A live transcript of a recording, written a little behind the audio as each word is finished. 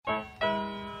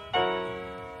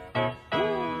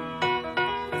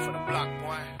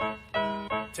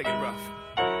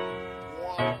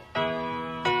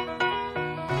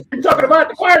about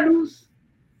the Cardinals?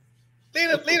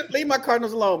 Leave my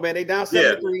Cardinals alone, man. They down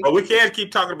 7-3. But we can't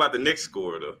keep talking about the Knicks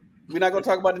score, though. We're not going to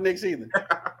talk about the Knicks either.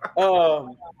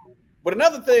 But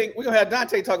another thing, we're going to have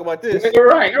Dante talk about this. You're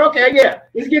right. Okay, yeah.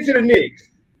 Let's get to the Knicks.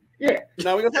 Yeah.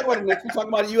 No, we're going to talk about the Knicks. We're talking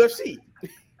about the UFC.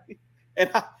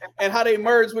 and how they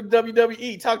merged with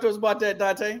WWE. Talk to us about that,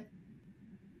 Dante.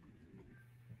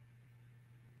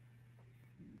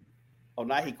 Oh,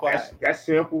 now he quiet. That's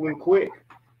simple and quick.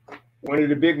 One of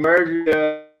the big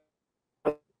mergers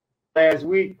last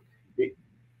week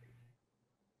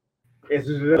is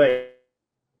a delay.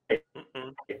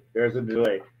 There's a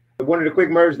delay. One of the quick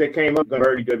mergers that came up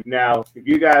now, if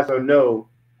you guys don't know,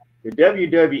 the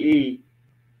WWE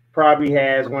probably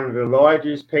has one of the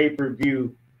largest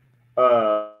pay-per-view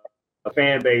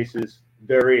fan bases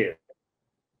there is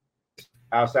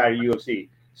outside of UFC.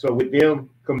 So with them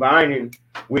combining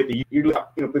with the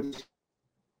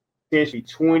potentially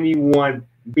 $21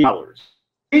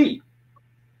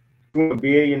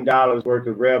 billion worth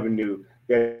of revenue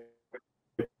that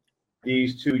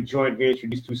these two joint ventures,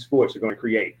 these two sports are going to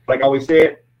create. Like I always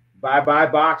said, bye-bye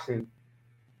boxing.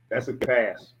 That's a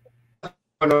pass.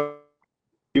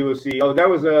 UFC. Oh, that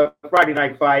was a Friday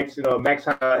night fights. Max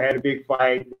had a big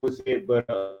fight. That was it. But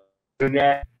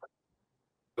that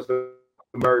was the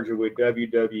merger with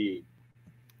WWE.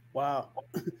 Wow.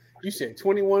 You said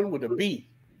 21 with a B.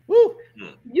 Woo.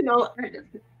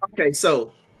 Okay,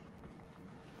 so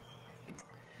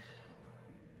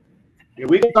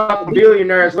we can talk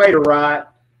billionaires later, Rod.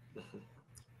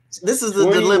 This is the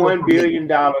dilemma. $21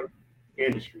 billion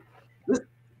industry.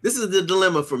 This is the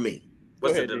dilemma for me.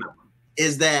 What's the dilemma?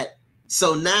 Is that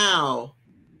so now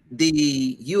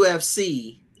the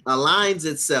UFC aligns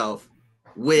itself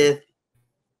with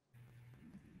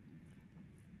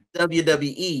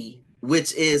WWE,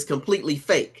 which is completely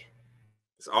fake.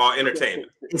 It's all entertainment.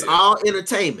 It's all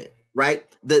entertainment, right?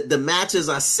 The matches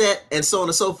are set and so on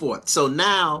and so forth. So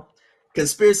now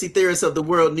conspiracy theorists of the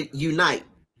world unite.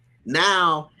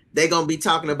 Now they're going to be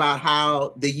talking about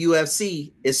how the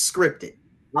UFC is scripted.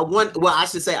 I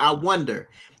wonder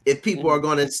if people are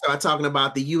going to start talking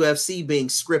about the UFC being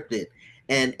scripted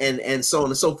and so on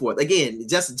and so forth. Again,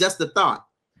 just the thought.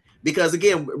 Because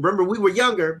again, remember we were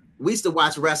younger, we used to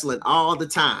watch wrestling all the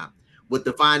time with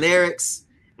the Von Erichs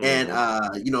and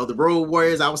the Road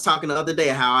Warriors. I was talking the other day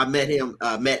how I met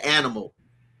Animal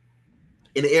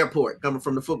in the airport coming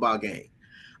from the football game.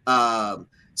 But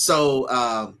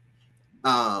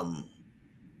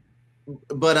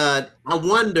I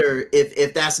wonder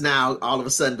if that's now all of a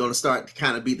sudden going to start to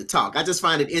kind of be the talk. I just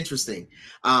find it interesting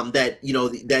that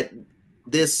that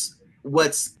this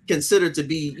what's considered to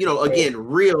be again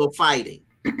real fighting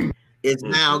is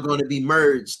now going to be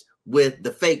merged with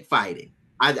the fake fighting.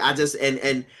 I just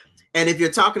and if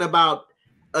you're talking about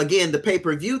again the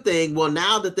pay-per-view thing, well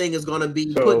now the thing is going to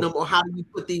be putting them. Or how do you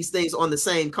put these things on the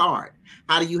same card?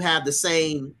 How do you have the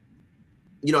same?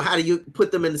 How do you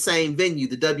put them in the same venue,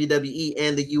 the WWE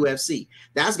and the UFC?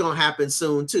 That's going to happen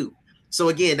soon too. So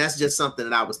again, that's just something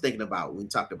that I was thinking about when we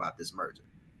talked about this merger.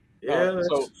 Yeah.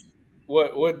 So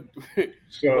what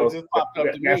just popped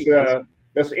up to me?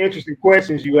 That's interesting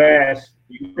questions you asked.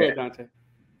 Go ahead, Dante.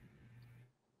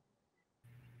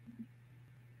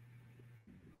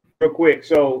 Real quick.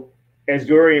 So as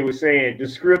Dorian was saying, the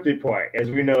scripted part, as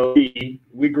we know,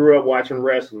 we grew up watching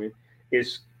wrestling.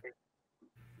 It's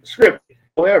scripted.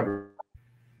 However,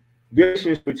 the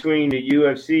difference between the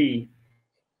UFC and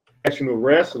professional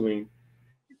wrestling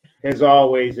has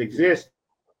always existed.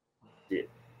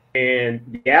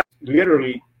 And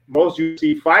literally, most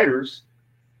UFC fighters,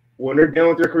 when they're done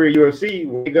with their career at UFC,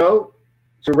 when they go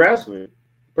to wrestling,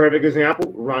 perfect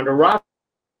example, Ronda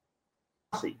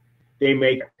Rousey. They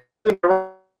make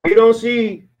you don't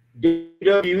see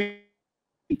WWE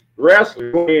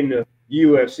wrestling going in the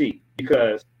UFC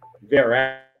because they're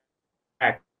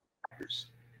actors.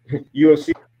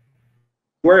 UFC,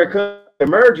 where it comes to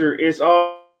merger, it's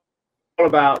all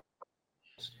about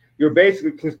you're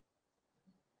basically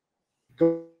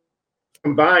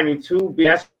combining two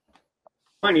best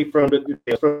money from the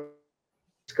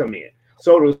come in.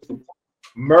 So to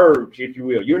merge, if you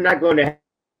will, you're not going to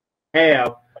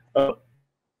have,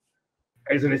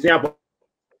 as an example,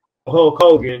 Hulk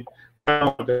Hogan.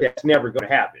 That's never going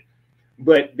to happen.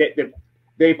 But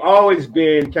they've always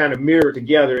been kind of mirrored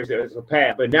together as a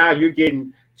path. But now you're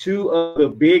getting two of the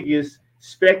biggest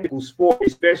spectacle sports,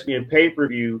 especially in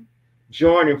pay-per-view,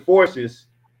 joining forces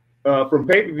from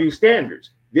pay-per-view standards.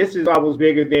 This is almost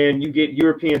bigger than you get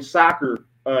European soccer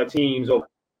teams over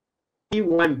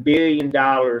 $1 billion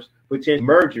potential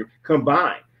merger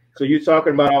combined. So you're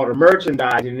talking about all the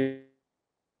merchandise and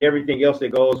everything else that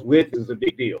goes with it is a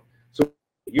big deal. So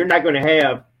You're not going to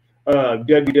have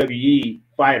WWE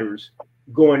fighters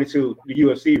going into the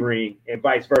UFC ring and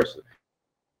vice versa.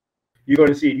 You're going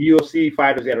to see UFC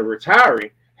fighters that are retiring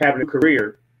having a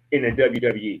career in the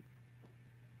WWE.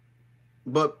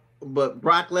 But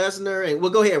Brock Lesnar and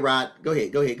well, go ahead, Rod. Go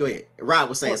ahead. Rod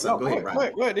was saying something. Go ahead,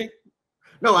 Rod. Go ahead.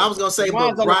 No, I was gonna say,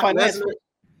 but Brock Lesnar.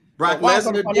 Brock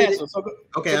Lesnar did it.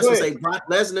 Okay, I was gonna say Brock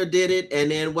Lesnar did it,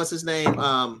 and then what's his name?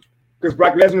 Because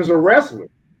Brock Lesnar's a wrestler.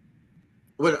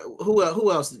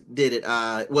 Who else did it?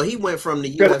 Well, he went from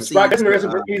the UFC. Brock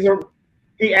Lesnar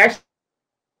he actually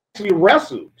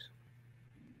wrestled.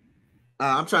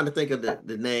 I'm trying to think of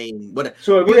the name. But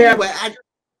so if you have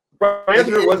Brock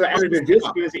Lesnar was under the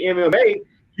disciplines of MMA,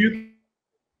 you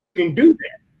can do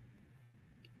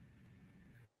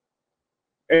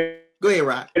that. Go ahead,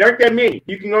 Rock. There aren't that many.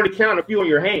 You can only count a few on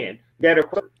your hand that are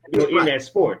in that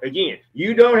sport. Again,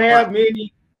 you don't have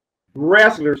many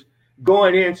wrestlers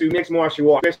going into mixed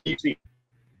martial arts, especially UFC.